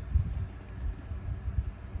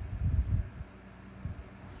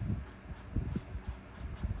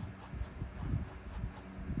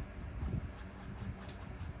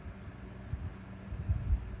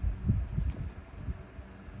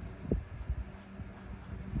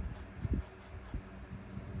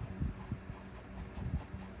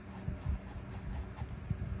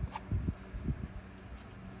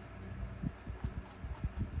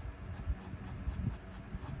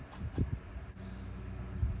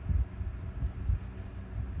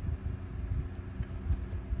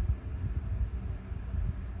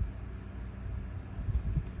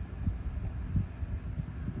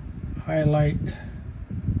 highlight.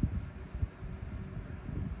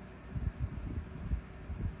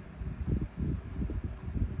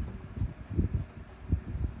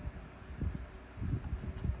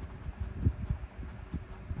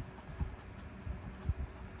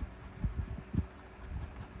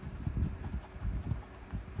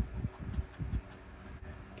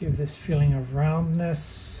 Give this feeling of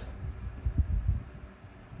roundness.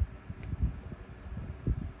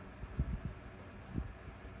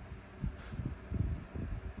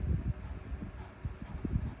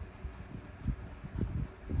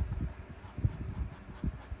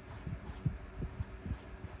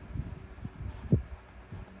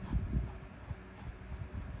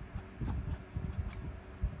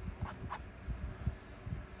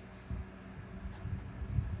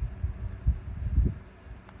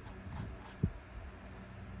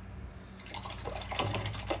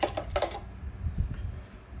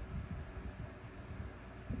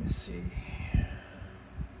 Let's see.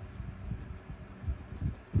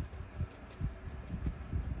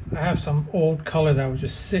 I have some old color that was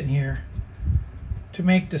just sitting here. To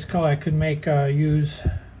make this color, I could make I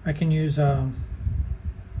can use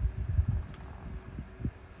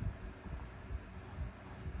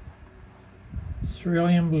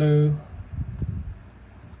cerulean blue,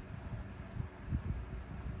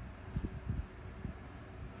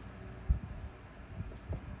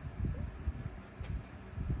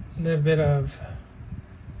 a little bit of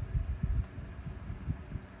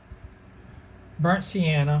burnt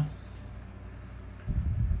sienna.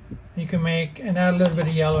 You can make, and add a little bit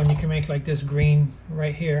of yellow, and you can make like this green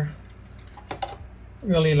right here.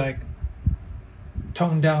 Really like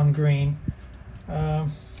toned down green. Let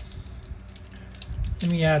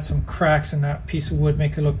me add some cracks in that piece of wood,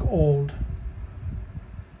 make it look old.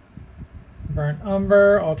 Burnt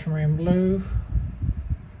umber, ultramarine blue.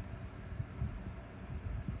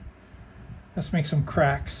 Let's make some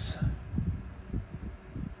cracks.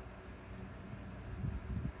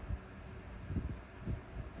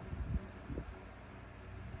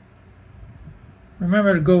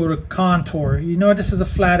 Remember to go with a contour. You know this is a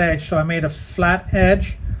flat edge, so I made a flat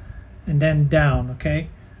edge and then down, okay?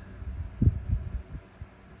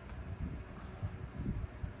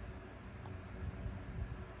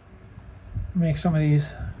 Make some of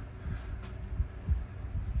these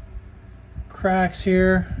cracks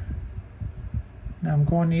here. Now I'm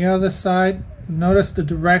going the other side. Notice the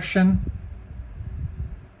direction.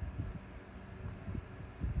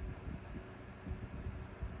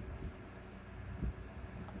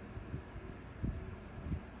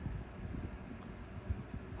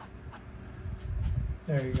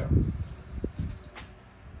 There you go.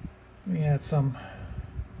 Let me add some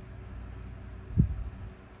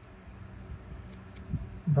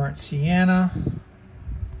burnt sienna.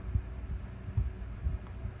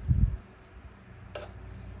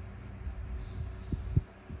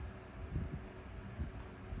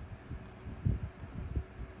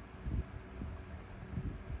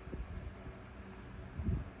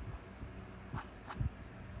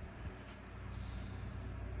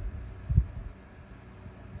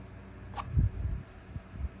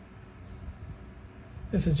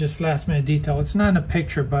 This is just last minute detail. It's not in a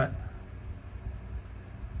picture, but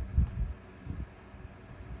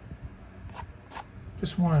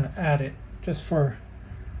just wanted to add it just for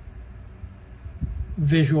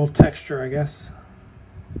visual texture, I guess.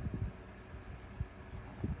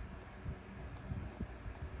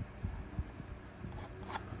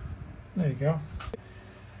 There you go.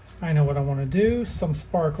 I know what I want to do. Some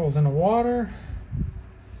sparkles in the water.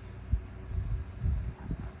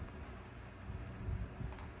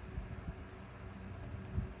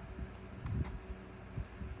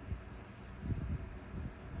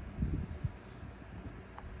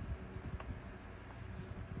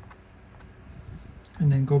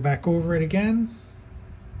 And then go back over it again.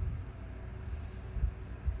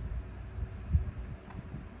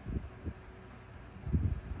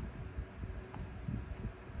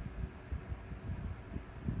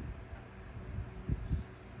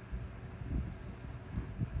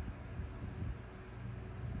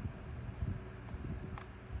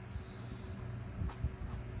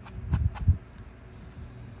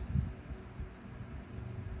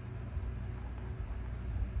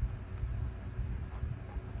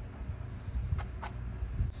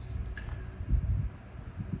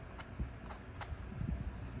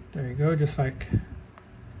 There you go, just like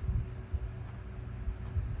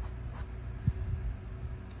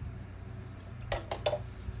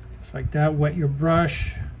that. Wet your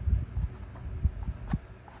brush.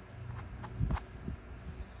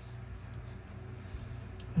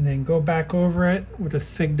 And then go back over it with a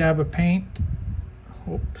thick dab of paint.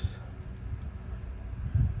 Oops.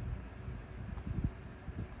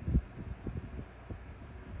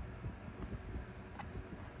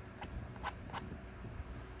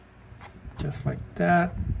 just like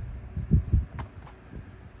that.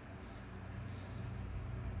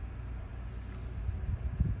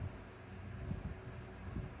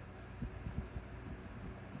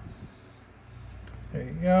 There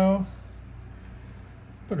you go.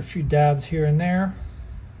 Put a few dabs here and there.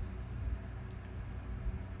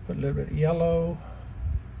 Put a little bit of yellow.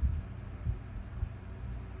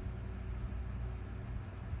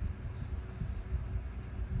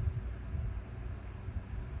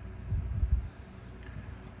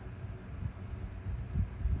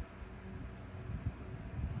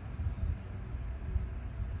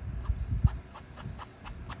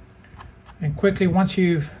 And quickly, once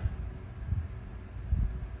you've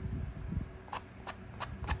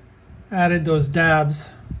added those dabs,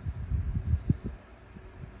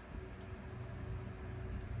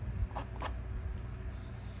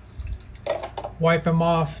 wipe them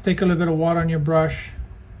off. Take a little bit of water on your brush.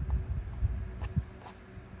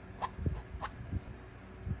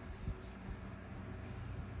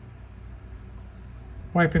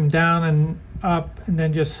 Wipe them down and up, and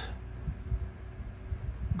then just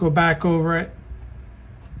go back over it.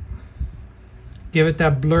 Give it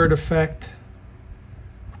that blurred effect.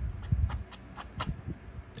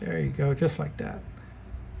 There you go, just like that.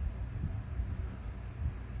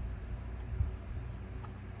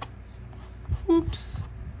 Oops.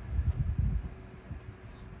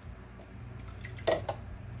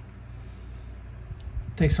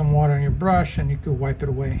 Take some water on your brush and you could wipe it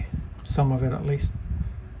away, some of it at least.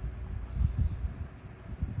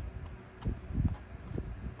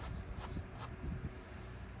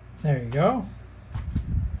 There you go.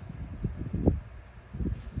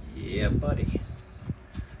 Yeah, buddy.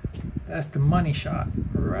 That's the money shot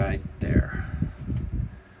right there.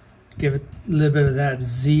 Give it a little bit of that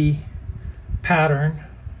Z pattern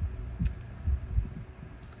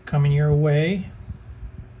coming your way.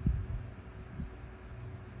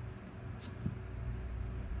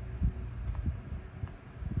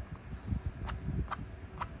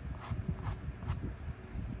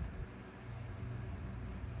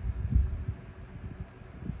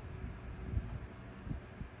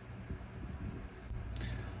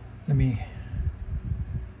 Let me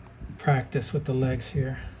practice with the legs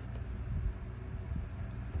here.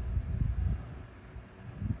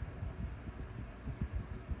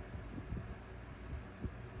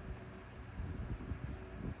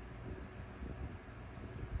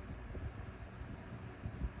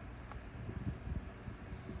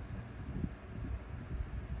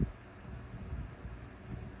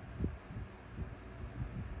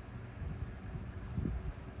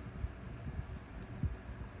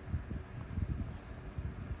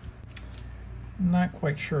 Not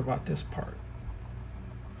quite sure about this part.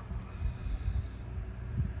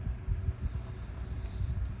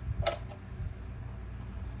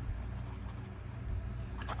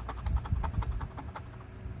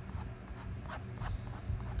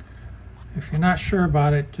 If you're not sure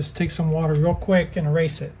about it, just take some water real quick and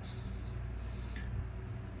erase it.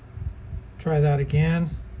 Try that again.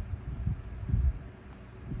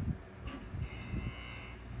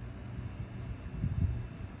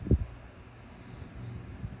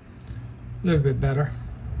 A little bit better.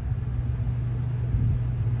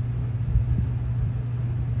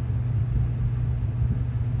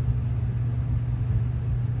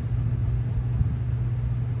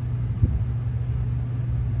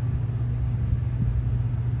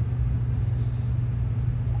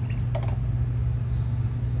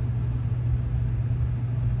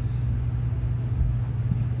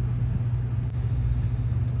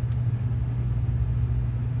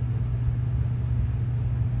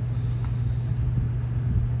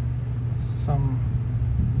 Some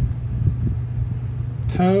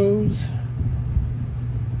toes.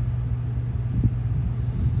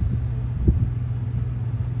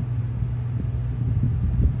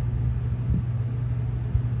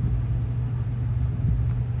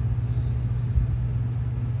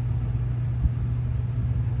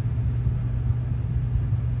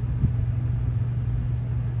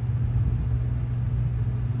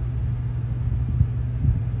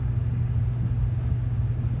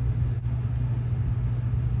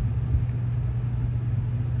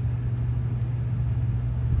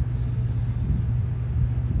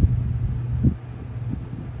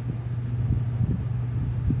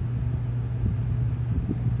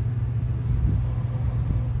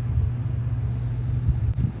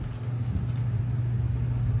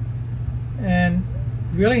 And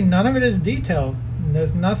really none of it is detailed.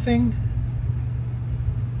 There's nothing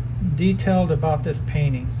detailed about this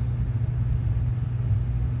painting.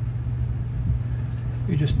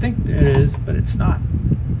 You just think it is, but it's not.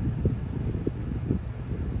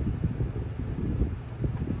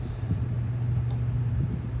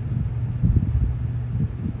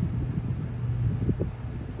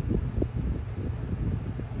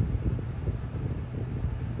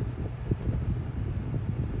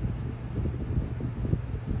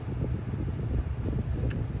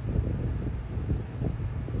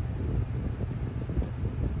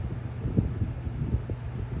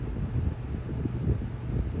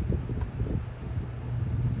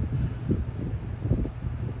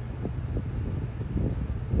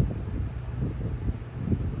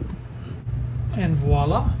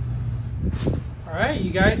 voila. All right, you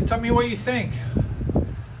guys, tell me what you think.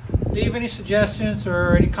 Leave any suggestions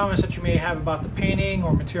or any comments that you may have about the painting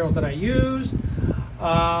or materials that I used.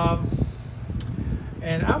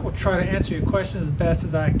 And I will try to answer your questions as best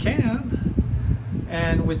as I can.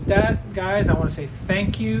 And with that, guys, I want to say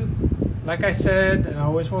thank you. Like I said, and I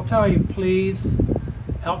always will tell you, please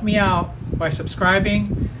help me out by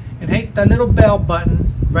subscribing and hit that little bell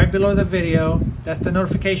button right below the video. That's the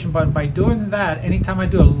notification button. By doing that, anytime I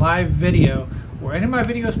do a live video or any of my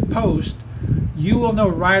videos post, you will know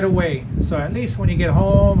right away. So at least when you get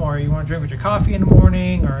home or you want to drink with your coffee in the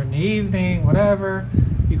morning or in the evening, whatever,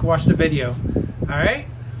 you can watch the video. All right?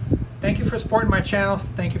 Thank you for supporting my channel.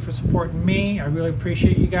 Thank you for supporting me. I really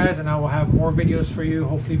appreciate you guys, and I will have more videos for you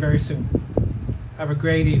hopefully very soon. Have a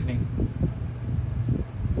great evening.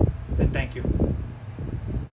 And thank you.